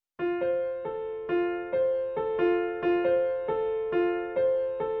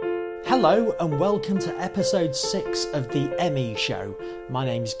Hello and welcome to episode 6 of the ME Show. My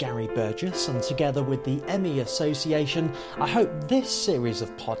name's Gary Burgess and together with the ME Association, I hope this series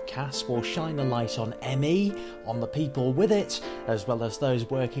of podcasts will shine a light on ME, on the people with it, as well as those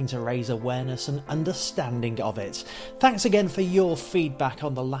working to raise awareness and understanding of it. Thanks again for your feedback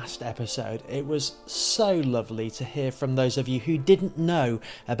on the last episode. It was so lovely to hear from those of you who didn't know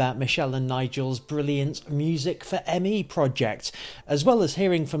about Michelle and Nigel's brilliant Music for ME project, as well as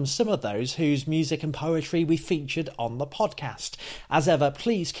hearing from some of those whose music and poetry we featured on the podcast. As ever,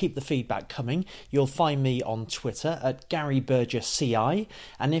 please keep the feedback coming. You'll find me on Twitter at GaryBurgessCI,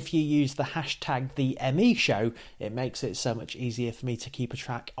 and if you use the hashtag #TheMeShow, it makes it so much easier for me to keep a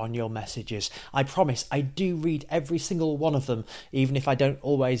track on your messages. I promise I do read every single one of them, even if I don't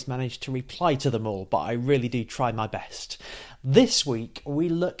always manage to reply to them all, but I really do try my best. This week we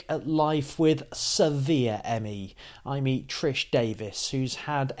look at life with severe ME. I meet Trish Davis, who's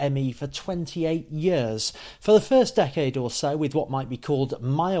had ME for 28 years. For the first decade or so with what might be called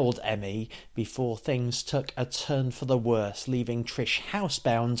mild ME, before things took a turn for the worse, leaving Trish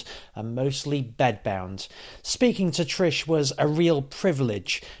housebound and mostly bedbound. Speaking to Trish was a real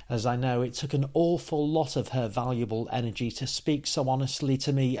privilege, as I know it took an awful lot of her valuable energy to speak so honestly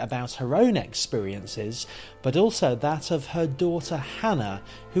to me about her own experiences, but also that of her daughter Hannah,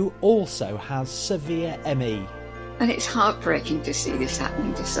 who also has severe ME. And it's heartbreaking to see this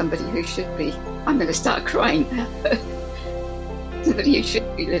happening to somebody who should be, I'm going to start crying now, somebody who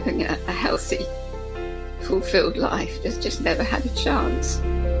should be living a healthy, fulfilled life, just never had a chance.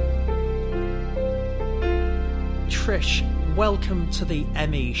 Trish, welcome to the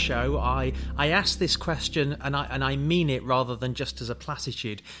ME Show. I asked this question and I mean it rather than just as a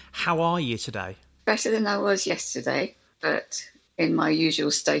platitude. How are you today? Better than I was yesterday, but in my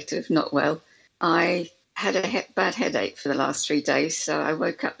usual state of not well. I had a bad headache for the last 3 days, so I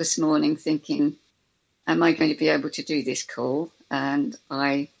woke up this morning thinking, am I going to be able to do this call? And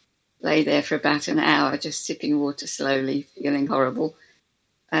I lay there for about an hour just sipping water slowly, feeling horrible,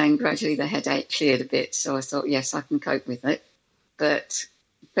 and gradually the headache cleared a bit, so I thought, yes, I can cope with it. But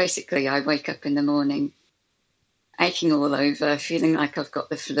basically I wake up in the morning aching all over, feeling like I've got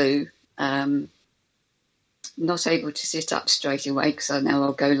the flu, not able to sit up straight away because I know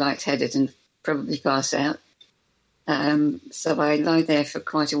I'll go lightheaded and probably pass out. So I lie there for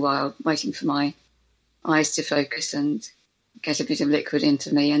quite a while waiting for my eyes to focus and get a bit of liquid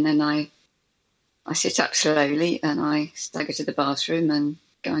into me, and then I sit up slowly and I stagger to the bathroom and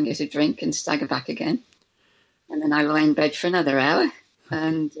go and get a drink and stagger back again. And then I lie in bed for another hour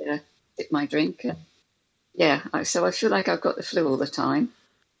and sip my drink. So I feel like I've got the flu all the time.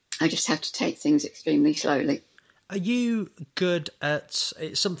 I just have to take things extremely slowly. Are you good at...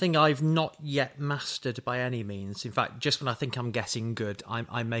 It's something I've not yet mastered by any means. In fact, just when I think I'm getting good,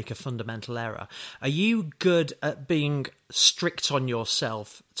 I make a fundamental error. Are you good at being strict on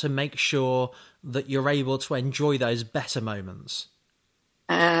yourself to make sure that you're able to enjoy those better moments?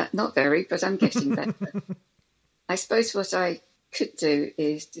 Not very, but I'm getting better. I suppose what I could do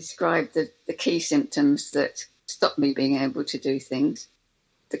is describe the key symptoms that stop me being able to do things.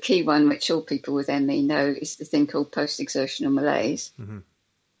 The key one, which all people with ME know, is the thing called post-exertional malaise,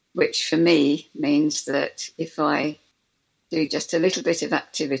 which for me means that if I do just a little bit of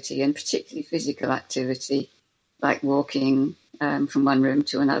activity, and particularly physical activity, like walking from one room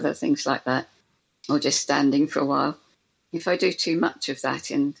to another, things like that, or just standing for a while, if I do too much of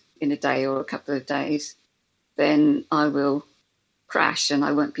that in a day or a couple of days, then I will crash and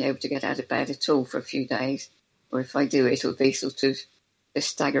I won't be able to get out of bed at all for a few days. Or if I do, it'll be sort of just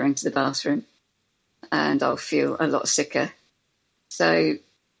staggering to the bathroom and I'll feel a lot sicker. So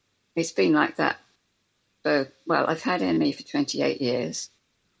it's been like that I've had ME for 28 years,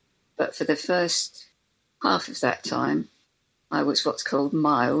 but for the first half of that time, I was what's called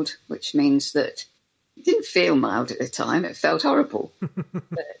mild, which means that it didn't feel mild at the time. It felt horrible.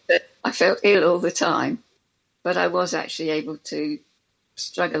 but I felt ill all the time, but I was actually able to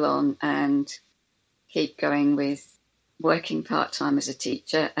struggle on and keep going with working part-time as a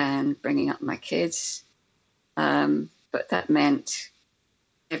teacher and bringing up my kids. But that meant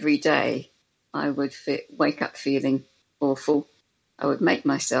every day I would wake up feeling awful. I would make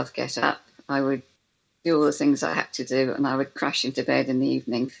myself get up. I would do all the things I had to do, and I would crash into bed in the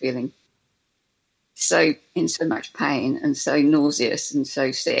evening feeling in so much pain and so nauseous and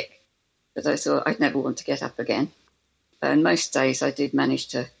so sick that I thought I'd never want to get up again. And most days I did manage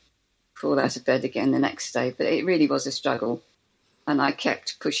to crawl out of bed again the next day, but it really was a struggle. And I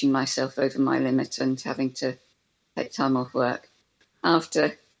kept pushing myself over my limit and having to take time off work.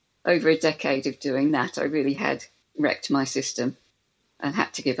 After over a decade of doing that, I really had wrecked my system. and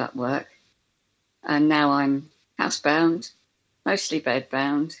had to give up work. And now I'm housebound, mostly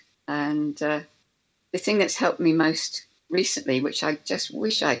bedbound. And the thing that's helped me most recently, which I just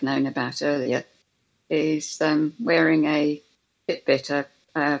wish I'd known about earlier, is wearing a Fitbit,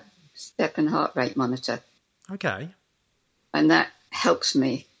 a step and heart rate monitor. Okay. And that helps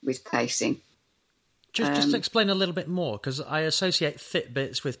me with pacing. Just explain a little bit more, because I associate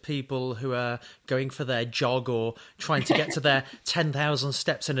Fitbits with people who are going for their jog or trying to get to their 10,000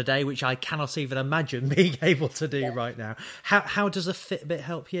 steps in a day, which I cannot even imagine being able to do right now. How does a Fitbit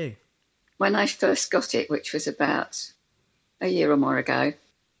help you? When I first got it, which was about a year or more ago,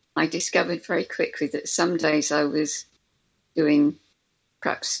 I discovered very quickly that some days I was doing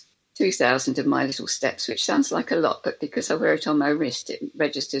perhaps 2,000 of my little steps, which sounds like a lot, but because I wear it on my wrist, it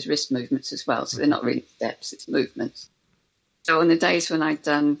registers wrist movements as well. So they're not really steps, it's movements. So on the days when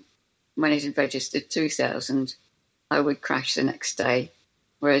it had registered 2,000, I would crash the next day.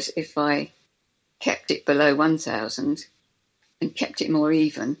 Whereas if I kept it below 1,000 and kept it more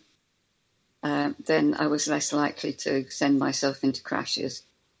even, then I was less likely to send myself into crashes.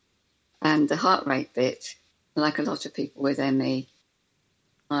 And the heart rate bit, like a lot of people with ME,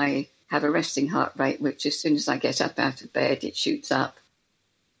 I have a resting heart rate, which as soon as I get up out of bed, it shoots up.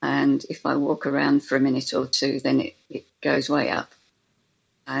 And if I walk around for a minute or two, then it goes way up.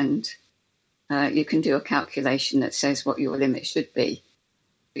 And you can do a calculation that says what your limit should be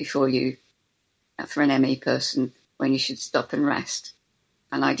before you, for an ME person, when you should stop and rest.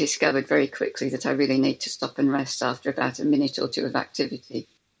 And I discovered very quickly that I really need to stop and rest after about a minute or two of activity.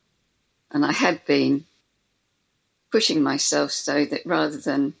 And I had been pushing myself so that rather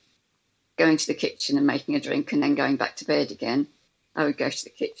than going to the kitchen and making a drink and then going back to bed again, I would go to the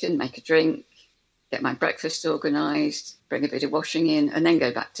kitchen, make a drink, get my breakfast organised, bring a bit of washing in, and then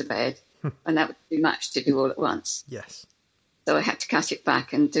go back to bed. And that would be too much to do all at once. Yes. So I had to cut it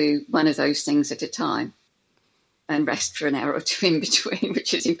back and do one of those things at a time and rest for an hour or two in between,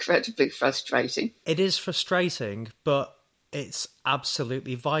 which is incredibly frustrating. It is frustrating, but it's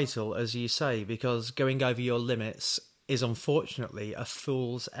absolutely vital, as you say, because going over your limits is unfortunately a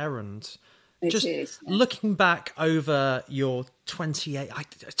fool's errand. It is. Looking back over your 28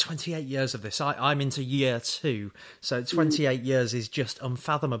 years of this, I'm into year 2, so 28 years is just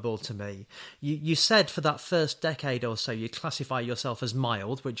unfathomable to me. You said for that first decade or so you classify yourself as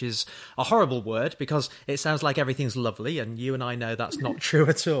mild, which is a horrible word because it sounds like everything's lovely, and you and I know that's not true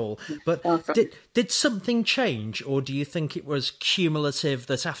at all. But did something change, or do you think it was cumulative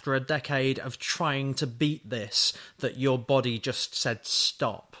that after a decade of trying to beat this, that your body just said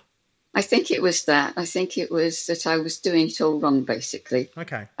stop? I think it was that. I think it was that I was doing it all wrong, basically.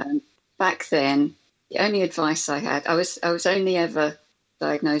 Okay. Back then, the only advice I had, I was only ever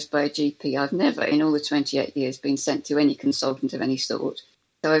diagnosed by a GP. I've never, in all the 28 years, been sent to any consultant of any sort.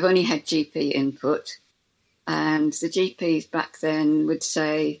 So I've only had GP input. And the GPs back then would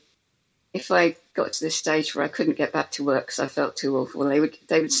say, if I got to the stage where I couldn't get back to work because I felt too awful, they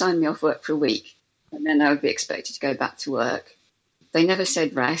would sign me off work for a week, and then I would be expected to go back to work. They never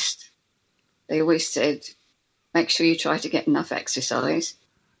said rest. They always said, make sure you try to get enough exercise,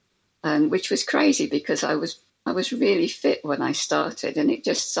 which was crazy because I was really fit when I started, and it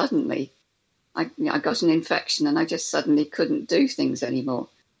just suddenly, I got an infection and I just suddenly couldn't do things anymore.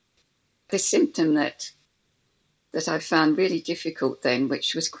 The symptom that I found really difficult then,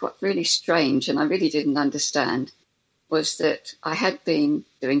 which was quite really strange and I really didn't understand, was that I had been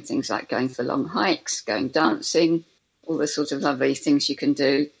doing things like going for long hikes, going dancing, all the sort of lovely things you can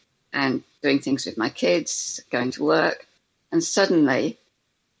do, and doing things with my kids, going to work. And suddenly,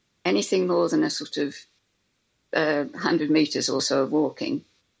 anything more than a sort of 100 metres or so of walking,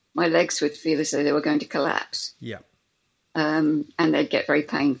 my legs would feel as though they were going to collapse. Yeah. And they'd get very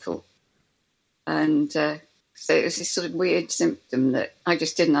painful. And so it was this sort of weird symptom that I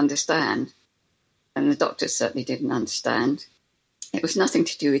just didn't understand. And the doctors certainly didn't understand. It was nothing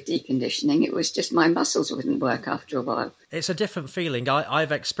to do with deconditioning. It was just my muscles wouldn't work after a while. It's a different feeling.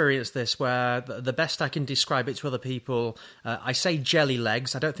 I've experienced this where the best I can describe it to other people, I say jelly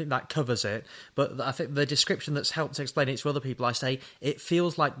legs. I don't think that covers it. But I think the description that's helped explain it to other people, I say it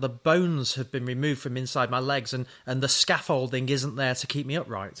feels like the bones have been removed from inside my legs and the scaffolding isn't there to keep me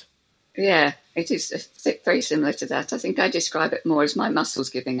upright. Yeah, it is very similar to that. I think I describe it more as my muscles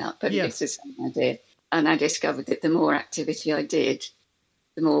giving up, but it's the same idea. And I discovered that the more activity I did,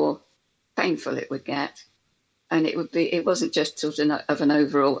 the more painful it would get. And it wasn't just sort of an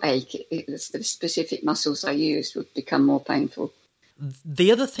overall ache. It was the specific muscles I used would become more painful. The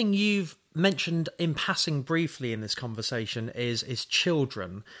other thing you've mentioned in passing briefly in this conversation is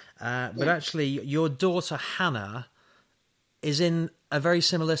children. But actually, your daughter, Hannah, is in a very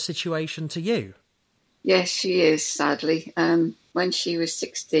similar situation to you. Yes, she is, sadly. When she was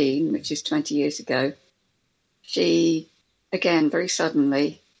 16, which is 20 years ago, she, again, very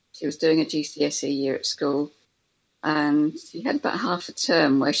suddenly, she was doing a GCSE year at school, and she had about half a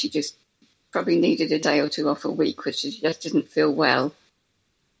term where she just probably needed a day or two off a week, which she just didn't feel well.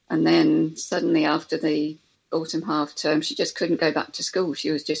 And then suddenly after the autumn half term, she just couldn't go back to school.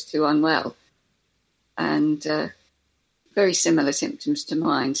 She was just too unwell. And very similar symptoms to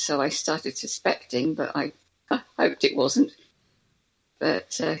mine. So I started suspecting, but I hoped it wasn't.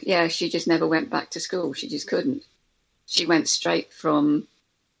 But she just never went back to school. She just couldn't. She went straight from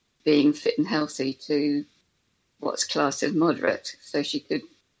being fit and healthy to what's classed as moderate. So she could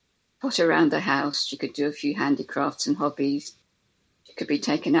potter around the house. She could do a few handicrafts and hobbies. She could be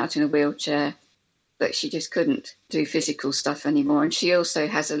taken out in a wheelchair, but she just couldn't do physical stuff anymore. And she also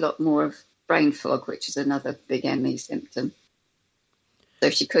has a lot more of brain fog, which is another big ME symptom. So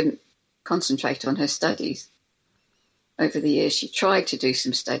she couldn't concentrate on her studies. Over the years, she tried to do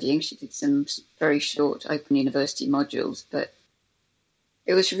some studying. She did some very short Open University modules, but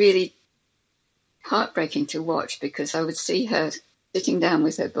it was really heartbreaking to watch because I would see her sitting down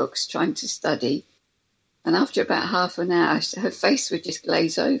with her books trying to study, and after about half an hour, her face would just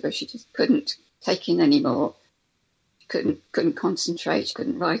glaze over. She just couldn't take in anymore. She couldn't concentrate. She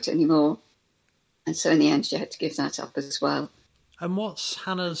couldn't write anymore. And so in the end, she had to give that up as well. And what's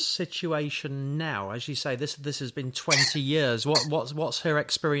Hannah's situation now? As you say, this has been 20 years. What's her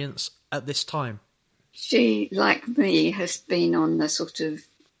experience at this time? She, like me, has been on the sort of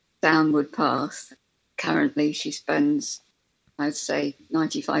downward path. Currently, she spends, I'd say,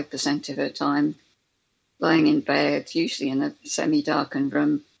 95% of her time lying in bed, usually in a semi-darkened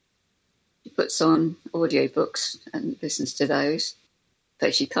room. She puts on audiobooks and listens to those,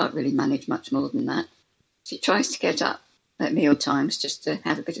 but she can't really manage much more than that. She tries to get up at meal times just to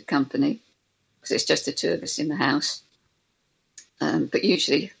have a bit of company, because it's just the two of us in the house. But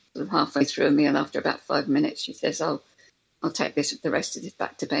usually, sort of halfway through a meal, after about 5 minutes, she says, I'll take the rest of this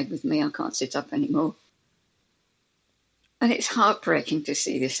back to bed with me. I can't sit up anymore. And it's heartbreaking to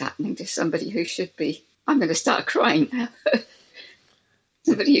see this happening to somebody who should be, I'm going to start crying now,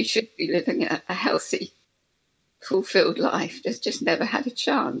 somebody who should be living a healthy, fulfilled life, just never had a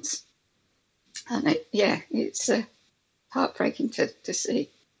chance. And it's heartbreaking to see.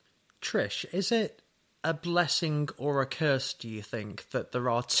 Trish, is it a blessing or a curse, do you think, that there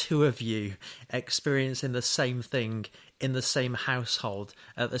are two of you experiencing the same thing in the same household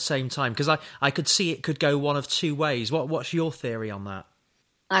at the same time? Because I could see it could go one of two ways. What's your theory on that?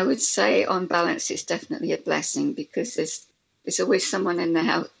 I would say, on balance, it's definitely a blessing, because there's always someone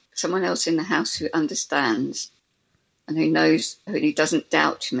else in the house who understands and who knows, who doesn't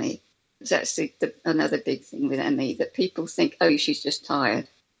doubt me. That's another big thing with ME, that people think, oh, she's just tired.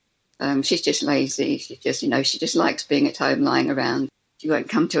 She's just lazy. She just likes being at home, lying around. She won't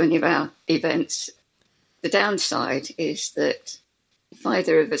come to any of our events. The downside is that if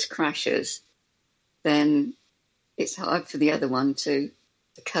either of us crashes, then it's hard for the other one to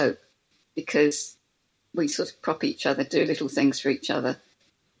cope, because we sort of prop each other, do little things for each other.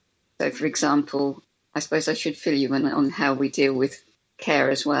 So, for example, I suppose I should fill you in on how we deal with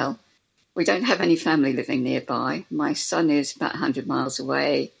care as well. We don't have any family living nearby. My son is about 100 miles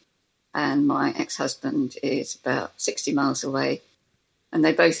away, and my ex-husband is about 60 miles away. And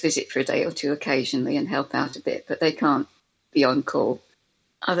they both visit for a day or two occasionally and help out a bit, but they can't be on call.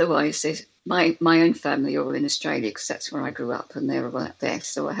 Otherwise, there's my own family are all in Australia, because that's where I grew up, and they're all out there.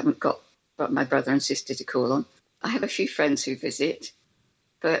 So I haven't got my brother and sister to call on. I have a few friends who visit,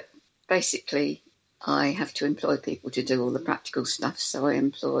 but basically I have to employ people to do all the practical stuff. So I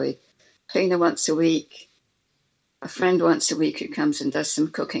employ cleaner once a week, a friend once a week who comes and does some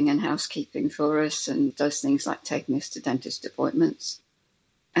cooking and housekeeping for us and does things like taking us to dentist appointments.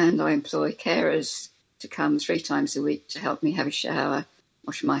 And I employ carers to come 3 times a week to help me have a shower,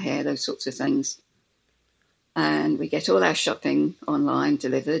 wash my hair, those sorts of things. And we get all our shopping online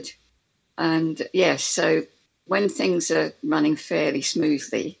delivered. And yes, so when things are running fairly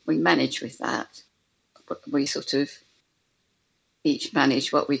smoothly, we manage with that. We sort of each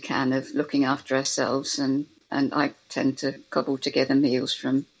manage what we can of looking after ourselves, and I tend to cobble together meals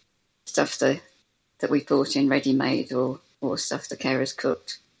from stuff that we bought in ready-made or stuff the carers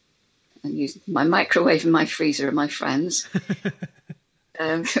cooked, and use my microwave and my freezer are my friends,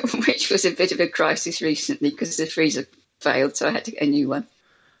 which was a bit of a crisis recently because the freezer failed, so I had to get a new one.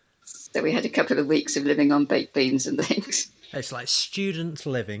 So we had a couple of weeks of living on baked beans and things. It's like student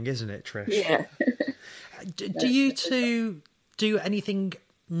living, isn't it, Trish? Yeah. Do you two do anything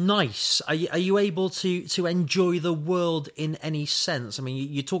nice? Are you able to enjoy the world in any sense? I mean,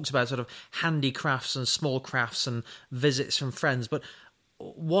 you talked about sort of handicrafts and small crafts and visits from friends, but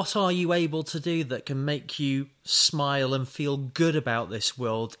what are you able to do that can make you smile and feel good about this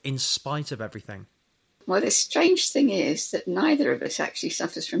world in spite of everything? Well, the strange thing is that neither of us actually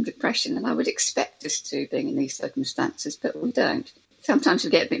suffers from depression, and I would expect us to, being in these circumstances, but we don't. Sometimes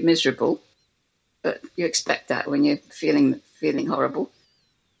we get a bit miserable, but you expect that when you're feeling horrible.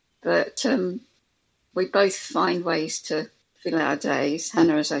 But we both find ways to fill our days.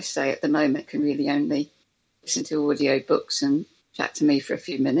 Hannah, as I say, at the moment can really only listen to audio books and chat to me for a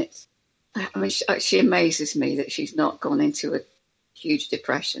few minutes. I mean, she amazes me that she's not gone into a huge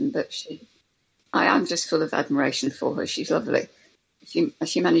depression, but I'm just full of admiration for her. She's lovely.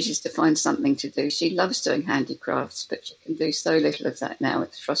 She manages to find something to do. She loves doing handicrafts, but she can do so little of that now.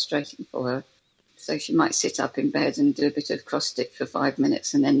 It's frustrating for her. So she might sit up in bed and do a bit of cross stitch for 5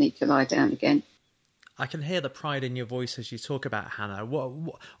 minutes and then need to lie down again. I can hear the pride in your voice as you talk about Hannah.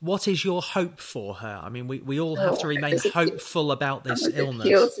 What is your hope for her? I mean, we all have to remain hopeful about this illness.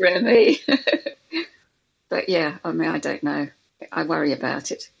 Cure for me. But yeah, I mean, I don't know. I worry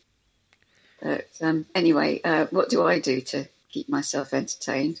about it. But anyway, what do I do to keep myself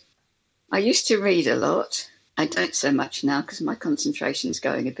entertained? I used to read a lot. I don't so much now because my concentration's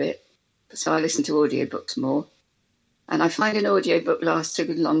going a bit. So I listen to audiobooks more. And I find an audiobook lasts a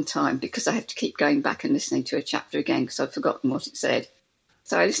good long time because I have to keep going back and listening to a chapter again because I've forgotten what it said.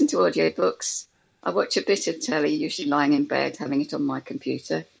 So I listen to audiobooks. I watch a bit of telly, usually lying in bed, having it on my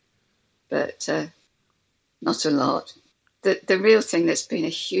computer, but not a lot. The real thing that's been a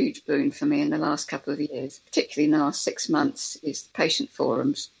huge boon for me in the last couple of years, particularly in the last 6 months, is patient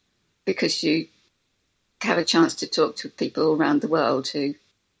forums, because you have a chance to talk to people all around the world who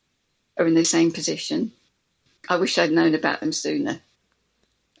are in the same position. I wish I'd known about them sooner.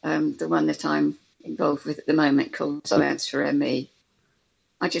 The one that I'm involved with at the moment called Science for ME.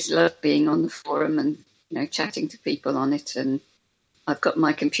 I just love being on the forum and chatting to people on it. And I've got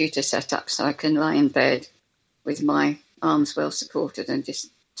my computer set up so I can lie in bed with my arms well supported and just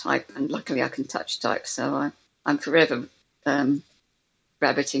type. And luckily I can touch type, so I'm forever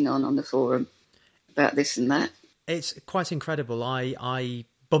rabbiting on the forum about this and that. It's quite incredible. I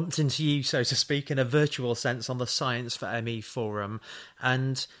bumped into you, so to speak, in a virtual sense on the Science for ME forum,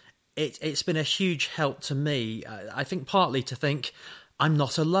 and it's been a huge help to me. I think partly to think I'm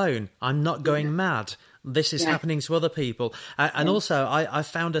not alone. I'm not going mad. This is happening to other people. And also I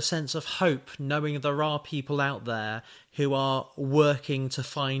found a sense of hope knowing there are people out there who are working to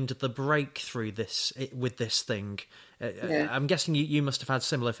find the breakthrough with this thing. I'm guessing you must have had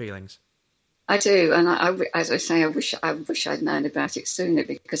similar feelings. I do, and as I say, I wish I'd known about it sooner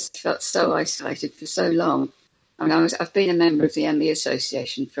because I felt so isolated for so long. I mean, I've been a member of the ME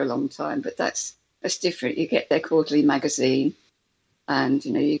Association for a long time, but that's different. You get their quarterly magazine, and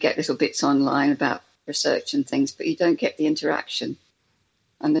you get little bits online about research and things, but you don't get the interaction.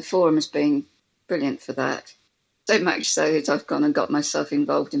 And the forum has been brilliant for that. So much so that I've gone and got myself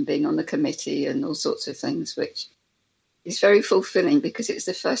involved in being on the committee and all sorts of things, which is very fulfilling because it's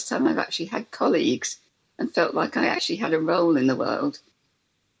the first time I've actually had colleagues and felt like I actually had a role in the world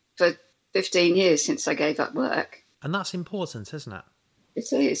for 15 years since I gave up work. And that's important, isn't it?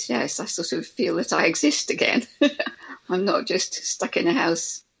 It is, yes. I sort of feel that I exist again. I'm not just stuck in a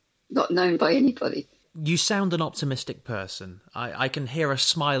house, not known by anybody. You sound an optimistic person. I can hear a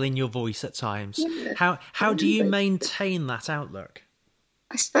smile in your voice at times. Yeah, how do you maintain that outlook?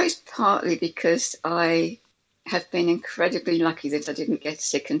 I suppose partly because I have been incredibly lucky that I didn't get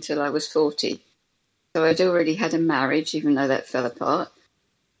sick until I was 40. So I'd already had a marriage, even though that fell apart.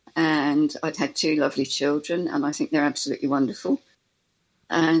 And I'd had 2 lovely children, and I think they're absolutely wonderful.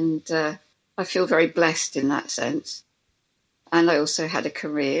 And I feel very blessed in that sense. And I also had a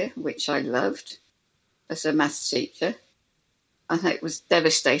career, which I loved, as a maths teacher. I think it was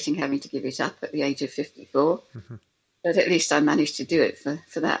devastating having to give it up at the age of 54. Mm-hmm. But at least I managed to do it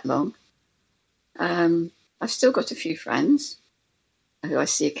for that long. I've still got a few friends who I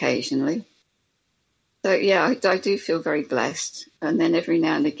see occasionally. So, yeah, I do feel very blessed. And then every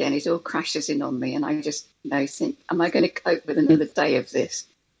now and again, it all crashes in on me. And I just think, am I going to cope with another day of this?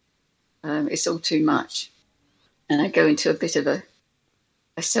 It's all too much. And I go into a bit of a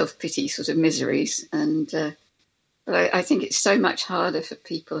self-pity sort of miseries. But I think it's so much harder for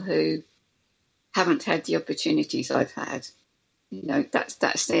people who haven't had the opportunities I've had.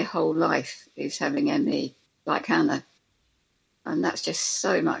 That's their whole life, is having ME, like Hannah. And that's just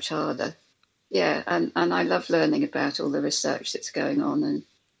so much harder. Yeah, and I love learning about all the research that's going on. And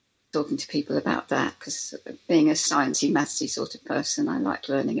talking to people about that, because being a sciencey, mathsy sort of person, I like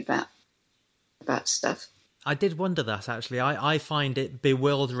learning about stuff. I did wonder that, actually. I find it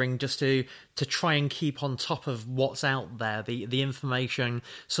bewildering just to try and keep on top of what's out there, the information,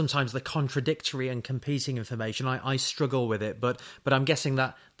 sometimes the contradictory and competing information. I struggle with it, but I'm guessing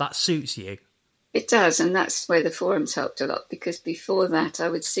that suits you. It does, and that's where the forums helped a lot, because before that I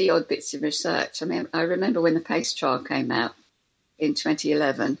would see odd bits of research. I mean, I remember when the PACE trial came out in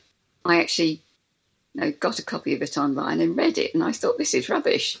 2011, I actually got a copy of it online and read it, and I thought, this is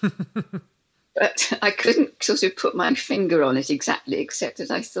rubbish. But I couldn't sort of put my finger on it exactly, except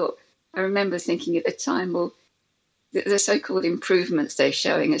that I remember thinking at the time, well, the so-called improvements they're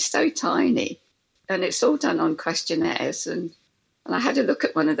showing are so tiny, and it's all done on questionnaires. And I had a look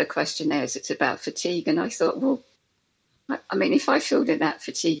at one of the questionnaires. It's about fatigue, and I thought, well, I mean, if I filled in that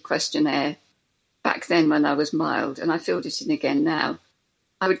fatigue questionnaire back then when I was mild, and I filled it in again now,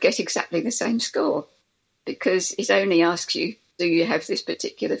 I would get exactly the same score, because it only asks you, do you have this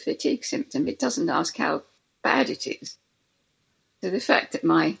particular fatigue symptom? It doesn't ask how bad it is. So the fact that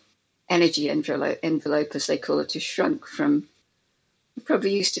my energy envelope, as they call it, has shrunk from, I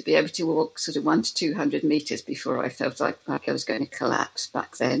probably used to be able to walk sort of 100 to 200 metres before I felt like I was going to collapse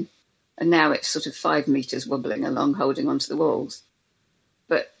back then. And now it's sort of 5 metres wobbling along, holding onto the walls.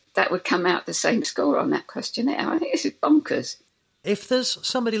 But that would come out the same score on that questionnaire. I think this is bonkers. If there's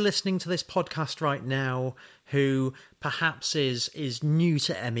somebody listening to this podcast right now who perhaps is new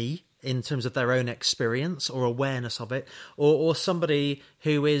to ME in terms of their own experience or awareness of it, or somebody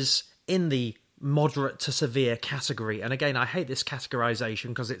who is in the moderate to severe category, and again, I hate this categorization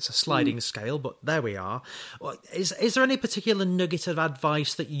because it's a sliding scale, but there we are. Is there any particular nugget of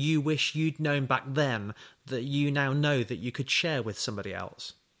advice that you wish you'd known back then that you now know that you could share with somebody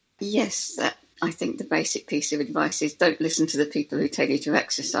else? Yes, I think the basic piece of advice is don't listen to the people who tell you to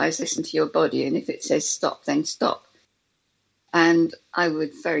exercise, listen to your body, and if it says stop, then stop. And I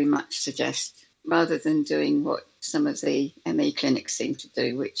would very much suggest, rather than doing what some of the ME clinics seem to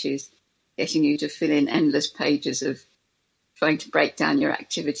do, which is getting you to fill in endless pages of trying to break down your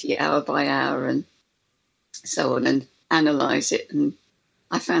activity hour by hour and so on and analyse it. And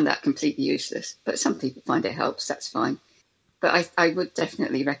I found that completely useless. But some people find it helps, that's fine. But I would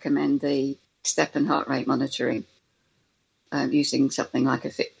definitely recommend the step and heart rate monitoring using something like a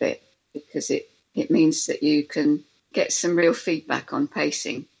Fitbit, because it means that you can get some real feedback on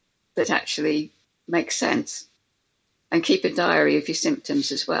pacing that actually makes sense. And keep a diary of your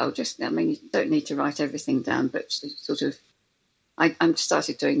symptoms as well. You don't need to write everything down, but sort of, I'm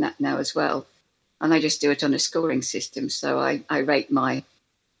started doing that now as well. And I just do it on a scoring system. So I rate my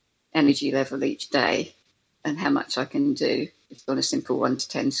energy level each day and how much I can do. It's on a simple 1 to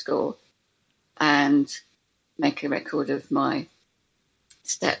 10 score. And make a record of my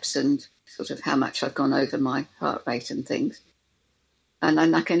steps and sort of how much I've gone over my heart rate and things. And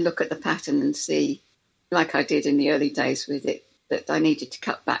then I can look at the pattern and see, like I did in the early days with it, that I needed to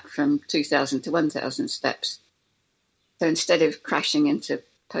cut back from 2,000 to 1,000 steps. So instead of crashing into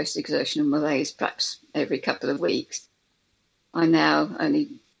post-exertional malaise perhaps every couple of weeks, I now only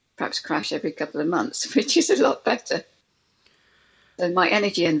perhaps crash every couple of months, which is a lot better. So my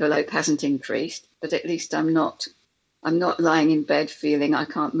energy envelope hasn't increased, but at least I'm not lying in bed feeling I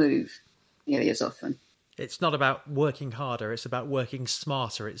can't move nearly as often. It's not about working harder, it's about working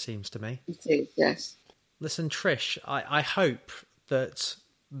smarter, it seems to me. It is, yes. Listen, Trish, I hope that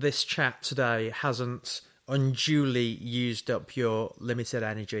this chat today hasn't unduly used up your limited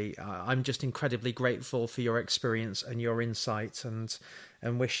energy. I'm just incredibly grateful for your experience and your insight,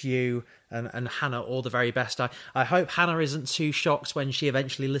 and wish you and Hannah all the very best. I hope Hannah isn't too shocked when she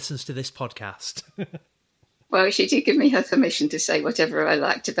eventually listens to this podcast. Well, she did give me her permission to say whatever I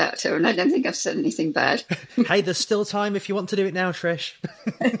liked about her, and I don't think I've said anything bad. Hey, there's still time if you want to do it now, Trish.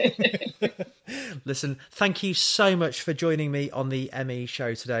 Listen, thank you so much for joining me on the ME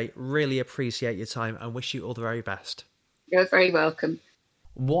show today. Really appreciate your time and wish you all the very best. You're very welcome.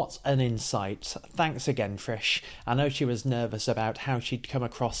 What an insight. Thanks again, Trish. I know she was nervous about how she'd come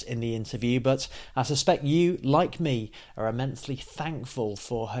across in the interview, but I suspect you, like me, are immensely thankful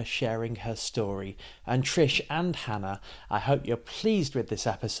for her sharing her story. And Trish and Hannah, I hope you're pleased with this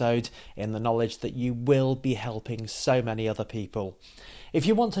episode in the knowledge that you will be helping so many other people. If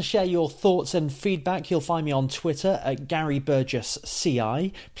you want to share your thoughts and feedback, you'll find me on Twitter at Gary Burgess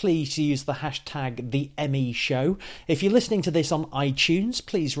CI. Please use the hashtag #TheEmmyShow. If you're listening to this on iTunes,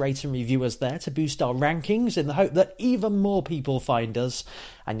 please rate and review us there to boost our rankings in the hope that even more people find us.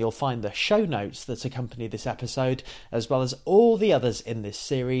 And you'll find the show notes that accompany this episode, as well as all the others in this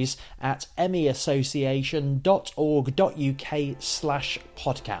series, at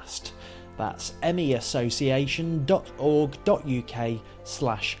emmyassociation.org.uk/podcast. That's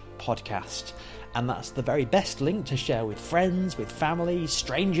emmyassociation.org.uk/podcast. And that's the very best link to share with friends, with family,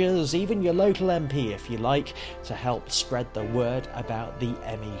 strangers, even your local MP if you like, to help spread the word about the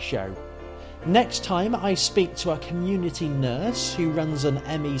Emmy Show. Next time I speak to a community nurse who runs an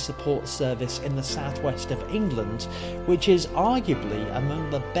Emmy support service in the southwest of England, which is arguably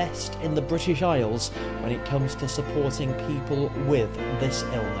among the best in the British Isles when it comes to supporting people with this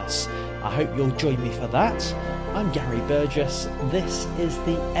illness. I hope you'll join me for that. I'm Gary Burgess. This is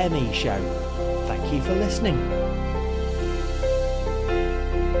the Emmy Show. Thank you for listening.